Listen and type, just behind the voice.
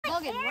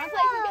Logan, wanna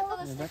play who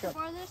gets the stick the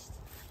farthest?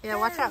 Yeah,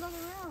 watch out. Run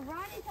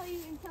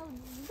until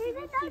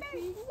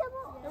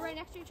they're right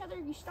next to each other.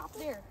 You stop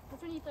there.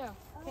 That's when you throw.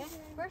 Okay?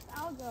 First,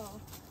 I'll go.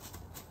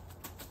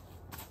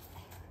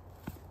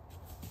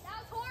 That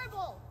was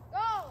horrible.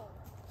 Go.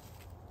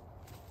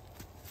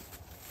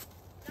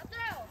 Now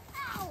throw.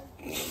 Ow.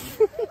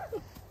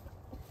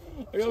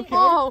 Are you okay?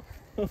 Oh.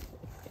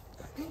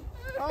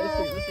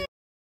 Let's see.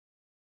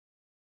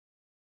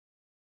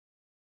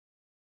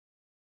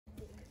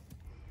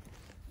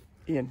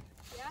 Ian,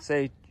 Yeah?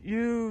 say,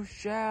 you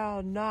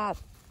shall not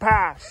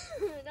pass.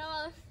 No, I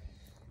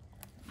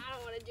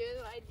don't want to do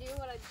it. I do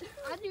what I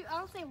do.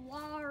 I'll say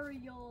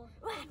Wario.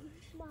 I want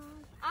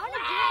to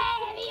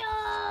do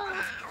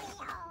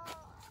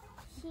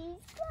Wario. And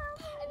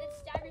then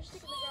stab your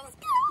stick in the ground.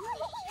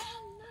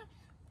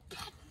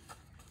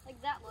 Like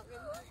that, Logan.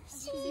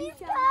 She's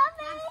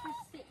coming.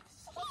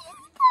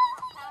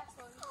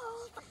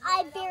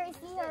 I barely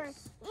see her. And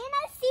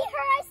I see her.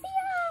 I see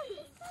her.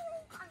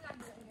 I'm not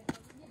doing it.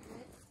 You do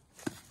it.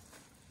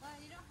 Well,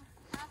 you don't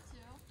have to.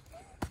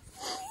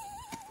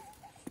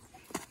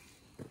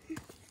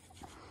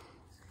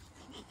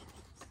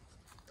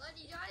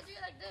 Letty, you gotta do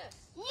it like this.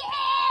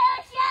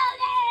 Yeah, show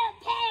them.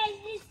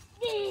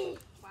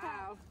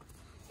 Wow.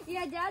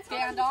 Yeah, Dad's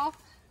Standoff.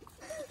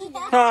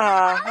 Ha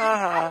ha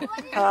ha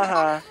ha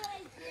ha.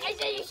 I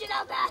said you should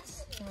have that.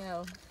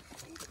 No.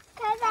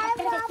 Because I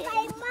love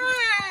my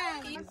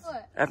mom. my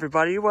foot.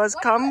 Everybody was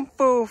kung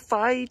fu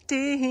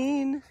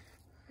fighting.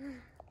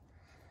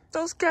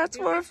 Those cats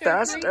were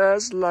fast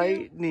as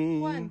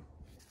lightning. One.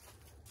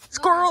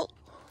 Squirrel!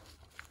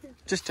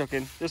 Just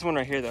joking. There's one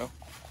right here, though.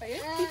 But your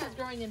teeth are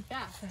growing in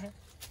fast.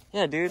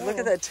 Yeah, dude, look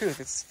at that tooth.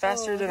 It's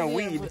faster than a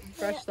weed.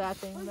 Brush that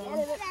thing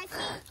though.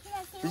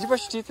 Did you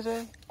brush your teeth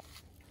today?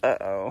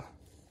 Uh-oh.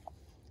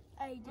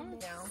 See, Mom,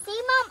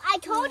 I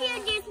told you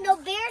there's no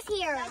bears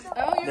here.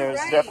 Oh, you're There's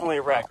right. definitely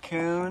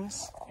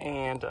raccoons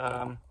and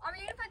Are we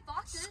gonna find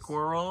foxes?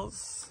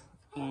 squirrels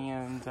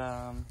and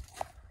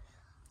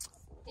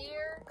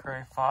Deer.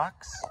 gray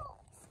fox.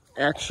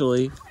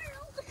 Actually,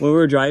 when we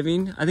were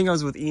driving, I think I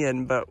was with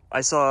Ian, but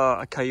I saw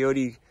a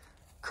coyote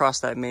cross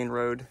that main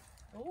road.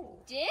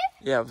 Did?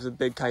 Yeah, it was a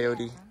big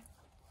coyote.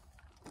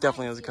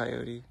 Definitely was a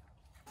coyote.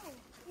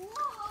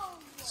 Whoa.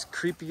 It's a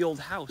creepy old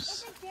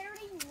house. It's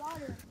dirty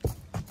water.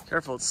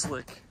 Careful, it's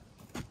slick.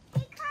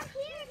 Hey, come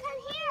here, come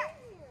here.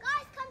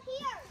 Guys, come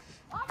here.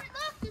 Aubrey,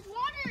 look, there's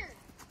water.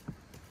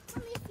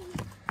 Let me see.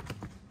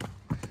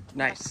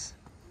 Nice.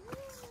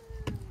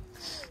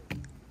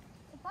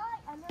 Hey,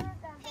 I better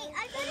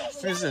show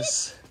What is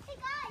this? Hey,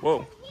 guys, Whoa.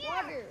 come here.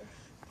 Water.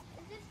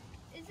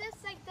 Is this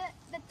like the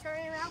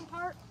turning around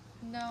part?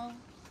 No.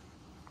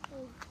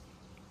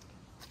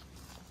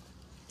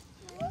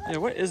 Yeah,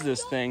 what is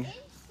this thing?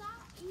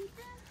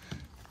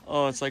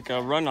 Oh, it's like a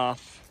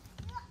runoff.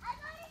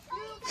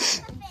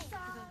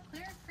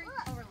 Clear Creek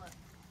Overlook.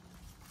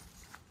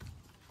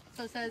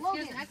 So it says,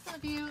 here's an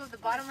excellent view of the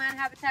bottomland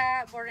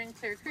habitat bordering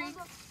Clear Creek.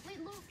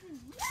 Wait, look.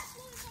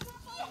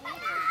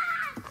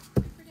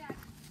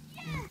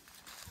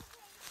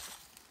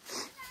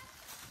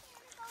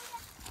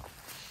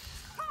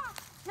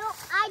 No,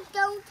 I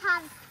don't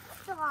have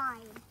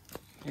slime.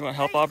 You want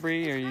help,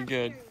 Aubrey, or are you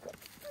good?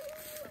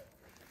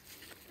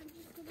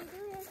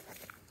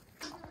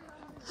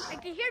 I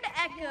can hear the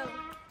echo.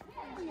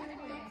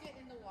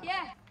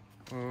 Yeah.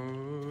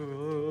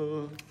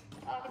 Oh,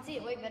 Oh, I can see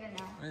it way better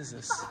now. what is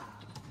this?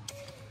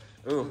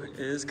 Oh, it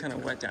is kind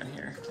of wet down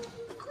here.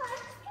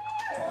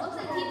 Looks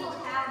like people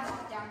have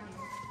walked down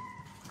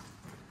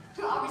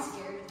here. Aubrey's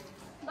scared.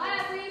 Bye,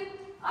 Aubrey.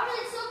 Aubrey,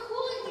 it's so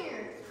cool in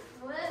here.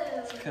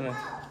 Whoa. Kind of.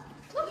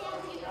 Look. Yeah,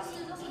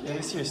 let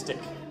me see your stick.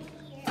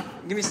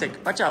 Give me a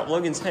stick. Watch out,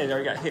 Logan's head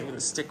already got hit with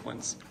the stick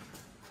once.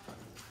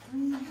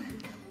 Want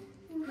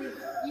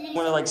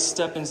to like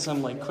step in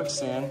some like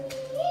quicksand? Ooh,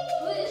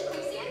 this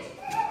quicksand?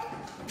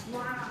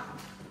 Wow.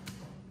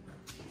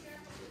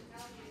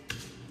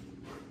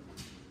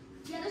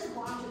 Yeah, there's a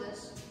bond to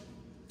this.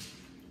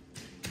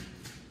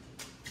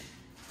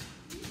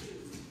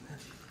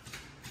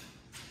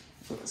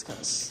 Oh, it's kind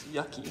of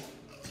yucky.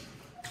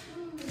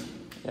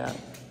 Yeah.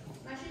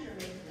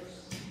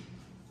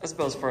 That's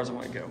about as far as I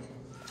want to go.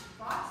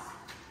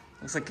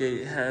 Looks like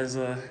it has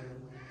the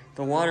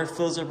water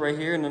fills up right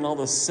here, and then all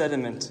the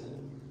sediment,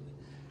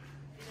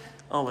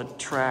 all the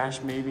trash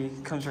maybe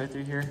comes right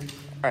through here.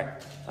 All right,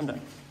 I'm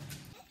done.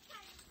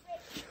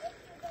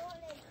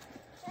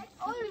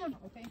 Oh, there's a...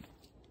 Okay.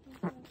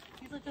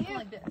 He's like something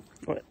like this.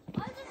 What? I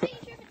was just making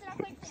sure if it's in a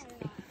quicksand or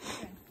not.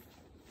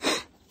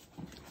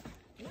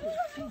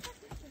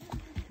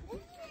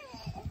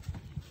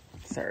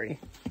 Sorry.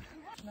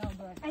 No,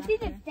 but I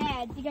think it's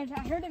Dad because I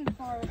heard him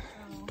fart.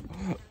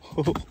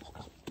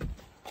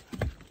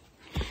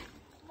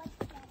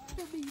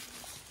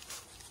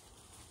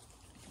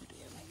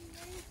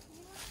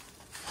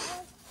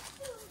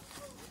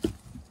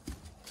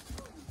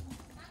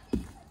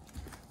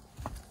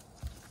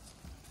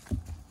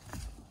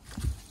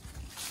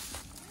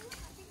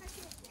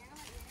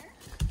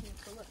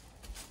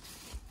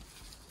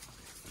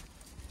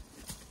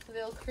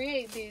 they'll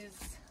create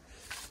these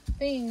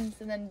things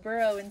and then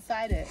burrow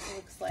inside it, it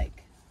looks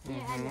like. Yeah,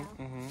 I know.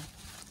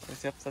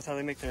 Yep, that's how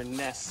they make their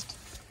nest.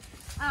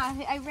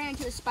 I ran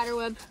into the spider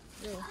web.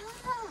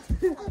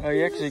 Oh,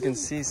 you actually can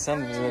see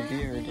some of the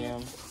beer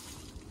down.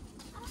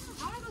 I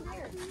want to go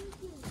there.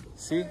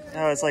 See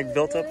how it's like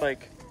built up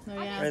like Oh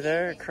yeah. right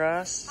there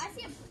across? I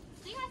see a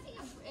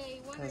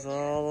one. Goes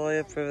all the way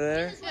up over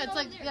there. Yeah, it's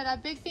like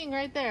that big thing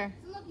right there.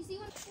 Look, you see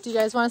one? Do you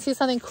guys want to see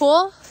something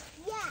cool?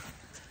 Yeah.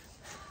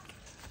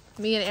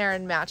 Me and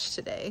Aaron matched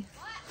today.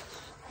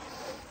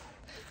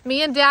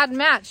 Me and Dad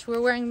matched.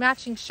 We're wearing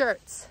matching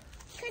shirts.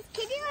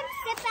 Can you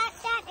step at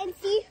that and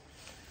see?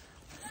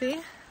 See?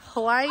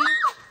 Hawaii.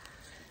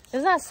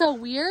 Isn't that so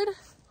weird?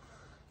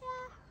 Yeah.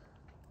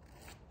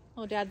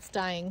 Oh, Dad's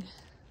dying.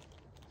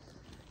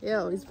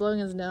 Ew, he's blowing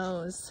his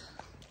nose.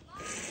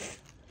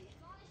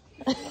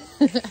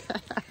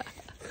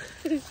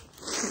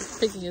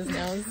 Picking his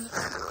nose.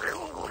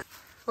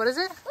 What is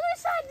it? Look at the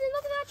side and then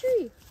look at that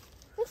tree.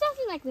 It's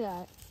something like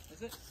that.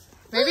 Is it?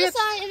 Maybe Look at it's. the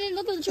side and then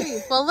look at the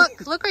tree. Well,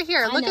 look right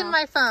here. Look know. in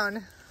my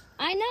phone.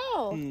 I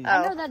know. Hmm.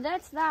 I Oh. know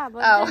that's that,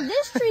 but Oh. then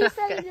this tree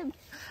decided Okay. to.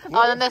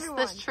 Oh, then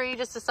this tree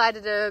just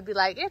decided to be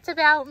like, it's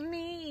about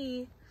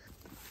me.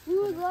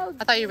 Ooh, look.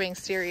 I thought you were being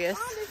serious.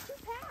 Oh, there's two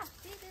paths.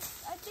 See,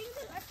 I think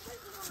there's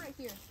one right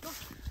here. Look.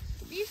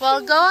 These Well,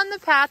 two, go on the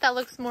path that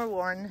looks more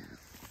worn.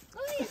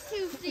 Look at these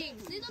two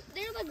things.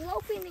 They're like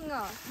welcoming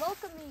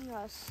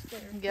us. There.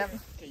 Yep.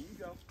 Okay, you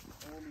go.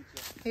 And we'll meet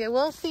you. Yeah,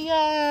 we'll see.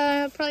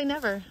 Probably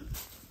never.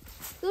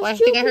 Those Well, I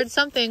two think I heard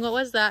something. What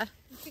was that?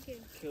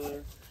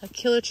 Killer A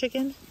killer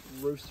chicken?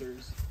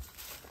 roasters.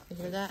 You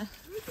hear that?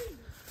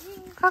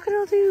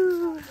 Crocodile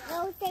doo.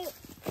 No, they.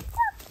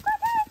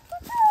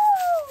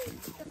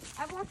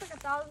 I've watched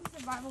like 1,000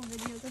 survival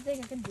videos. I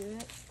think I can do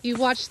it. You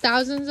watched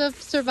thousands of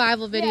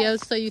survival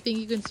videos, so you think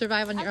you can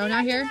survive on your own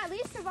out here? I can at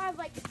least survive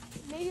like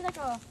maybe like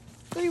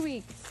 3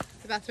 weeks.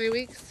 About 3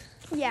 weeks?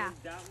 Yeah.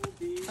 That will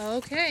be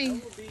Okay.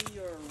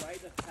 your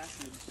rite of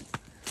passage.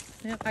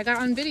 Yep, I got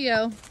on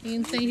video.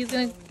 Ian saying he's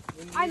gonna.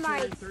 When you I turn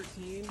might.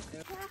 13, no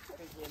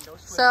swim.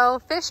 So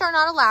fish are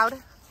not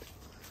allowed,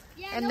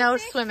 Yeah. and no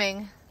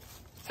swimming.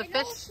 So And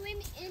no fish. swim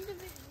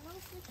individual.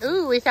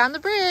 Ooh, we found the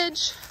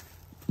bridge.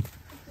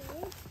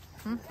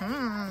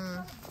 Mm-hmm.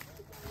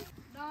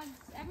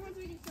 Everyone's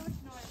reading so much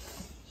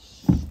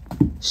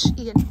noise. Shh,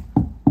 Ian.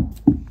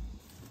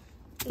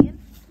 Ian?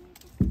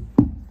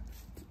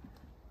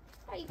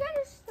 Hey, you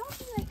gotta stop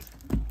me like.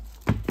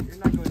 You're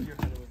not going to your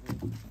header with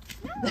me.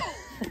 No.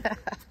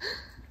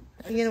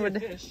 I Ian see a would.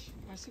 fish.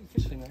 I see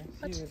fish in there.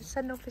 What? See You it.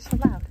 said no fish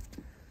allowed.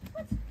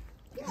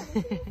 Yeah, there's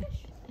no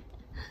fish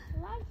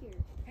allowed here.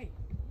 Hey,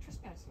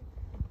 trespassing.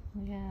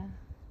 Yeah.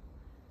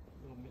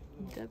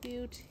 Little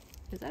WT.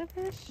 Is that a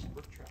fish?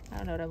 brook trout. I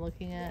don't know what I'm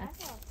looking at. I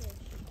saw a fish.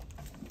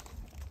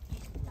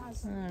 I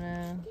don't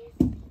know.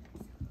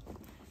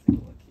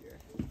 Look here.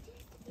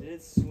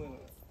 It's swimming.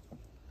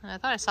 I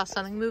thought I saw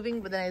something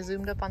moving, but then I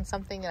zoomed up on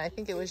something, and I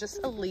think it was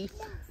just a leaf.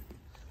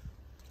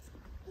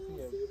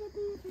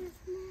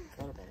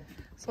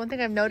 So one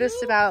thing I've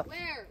noticed about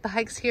Where? the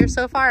hikes here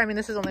so far, I mean,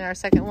 this is only our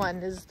second one,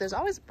 is there's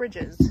always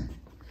bridges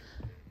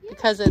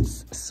because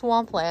it's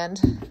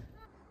swampland.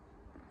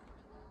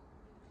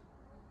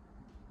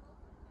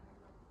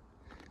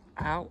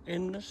 Out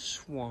in the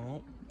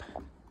swamp.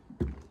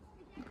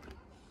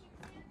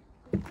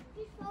 Look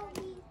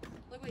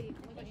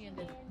what Ian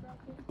did.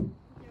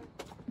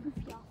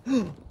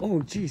 Oh,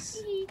 jeez.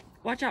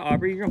 Watch out,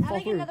 Aubrey. You're going to fall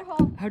through. Another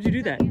hole. How'd you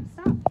do that?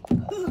 Stop.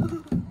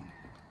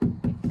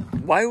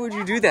 Why would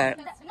you do that?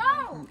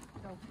 No.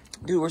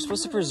 Dude, we're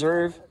supposed to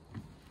preserve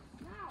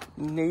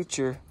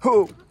nature.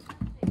 Oh!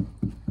 I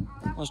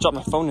just dropped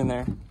my phone in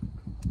there.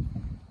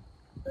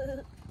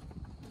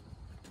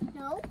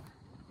 No.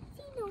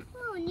 See no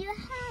phone. You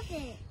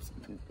haven't.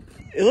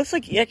 It looks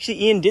like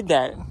actually Ian did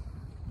that.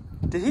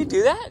 Did he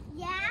do that?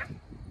 Yeah.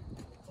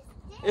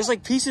 There's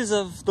like pieces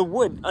of the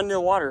wood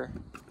underwater.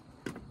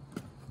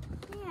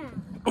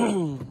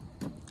 Yeah.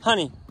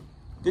 Honey,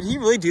 did he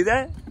really do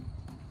that?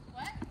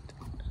 What?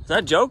 Is that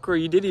a joke or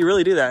did he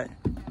really do that?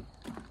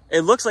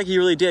 It looks like he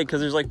really did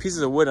because there's like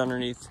pieces of wood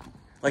underneath.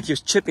 Like he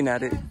was chipping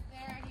at it. There,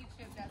 he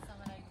chipped at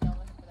someone. I yelled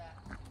at him for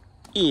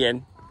that.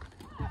 Ian.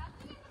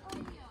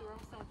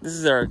 This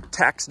is our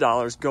tax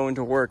dollars going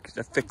to work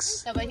to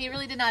fix. No, but he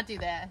really did not do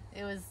that.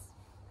 It was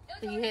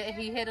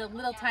he hit a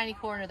little tiny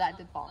corner that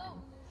did fall in,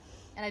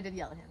 and I did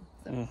yell at him.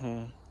 So.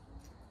 Mm-hmm.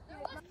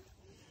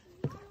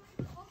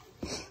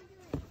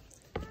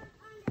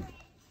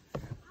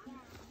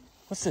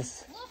 What's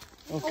this?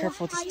 Oh,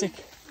 careful with the stick.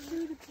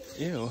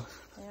 Ew.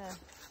 Yeah.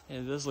 Yeah,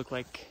 it does look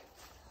like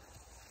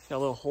got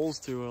little holes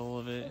through all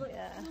of it.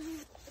 Yeah.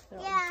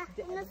 Yeah.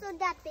 And also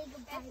that big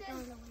bite on the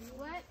window.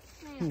 What?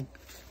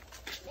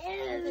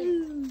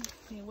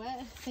 Okay,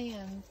 wet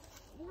sand.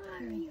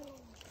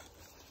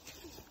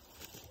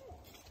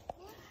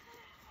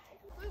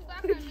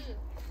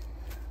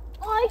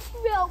 I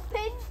smell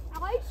pin.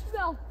 I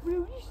smell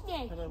fruity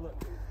snake. How do I look?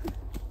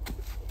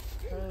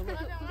 Dad,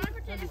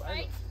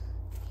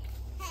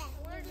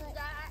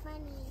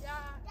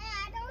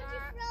 don't you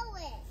throw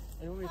it.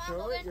 You want me to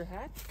throw it? Your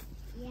hat?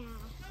 Yeah.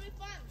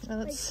 Oh,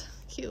 that's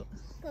cute.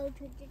 Go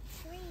to the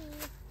tree.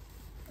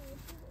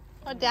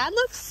 Oh, Dad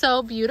looks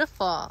so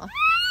beautiful.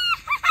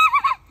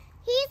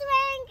 He's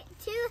wearing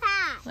 2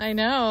 hats. I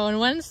know, and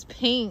one's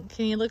pink,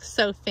 and he looks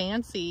so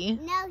fancy.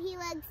 No, he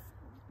looks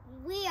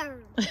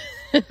weird.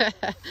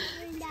 That's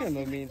kind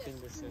of a mean thing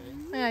to say.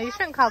 Yeah, you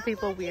shouldn't call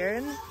people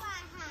weird.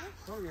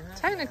 Throw your hat.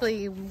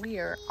 Technically,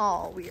 we're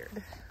all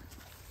weird.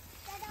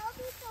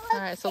 All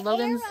right, so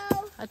Logan's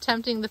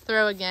attempting to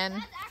throw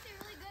again.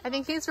 I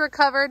think he's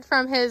recovered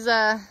from his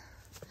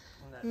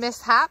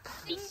mishap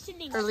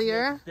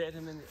earlier. Bit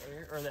him in the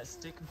air, or that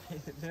stick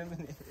bit him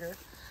in the air.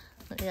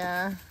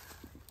 Yeah.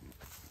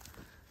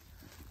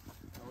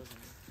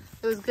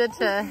 It was good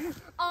to...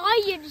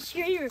 Oh, you're the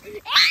screamer.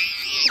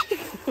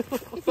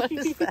 What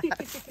is that?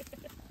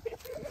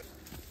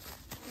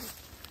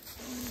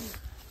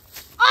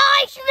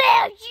 I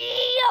smell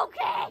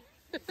okay.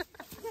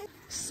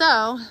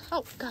 So,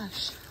 oh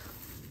gosh.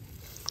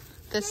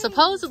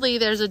 Supposedly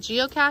there's a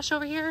geocache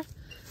over here,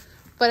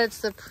 but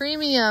it's the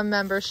premium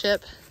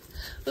membership.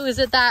 Ooh, is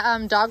it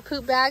that dog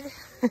poop bag?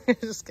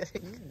 Just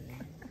kidding.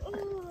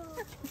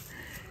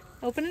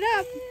 Open it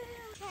up.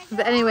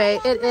 But anyway,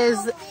 it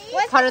is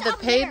part of the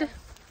paid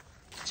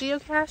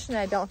geocache, and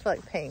I don't feel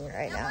like paying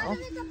right now.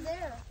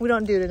 We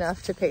don't do it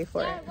enough to pay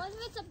for it. What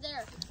if it's up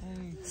there?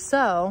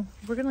 So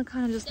we're gonna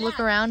kind of just look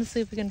around and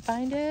see if we can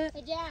find it.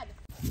 Hey, Dad.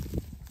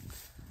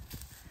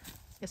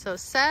 Yeah, so it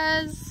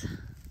says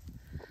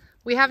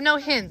we have no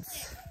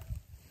hints,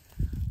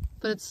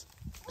 but it's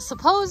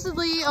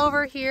supposedly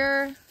over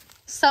here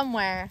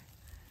somewhere.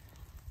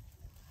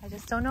 I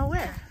just don't know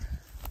where.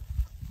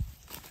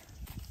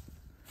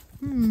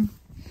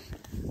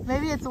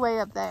 Maybe it's way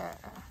up there,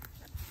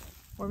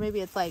 or maybe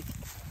it's like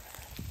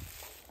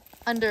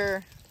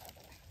under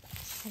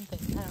something.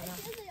 I don't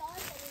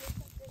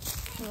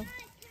know.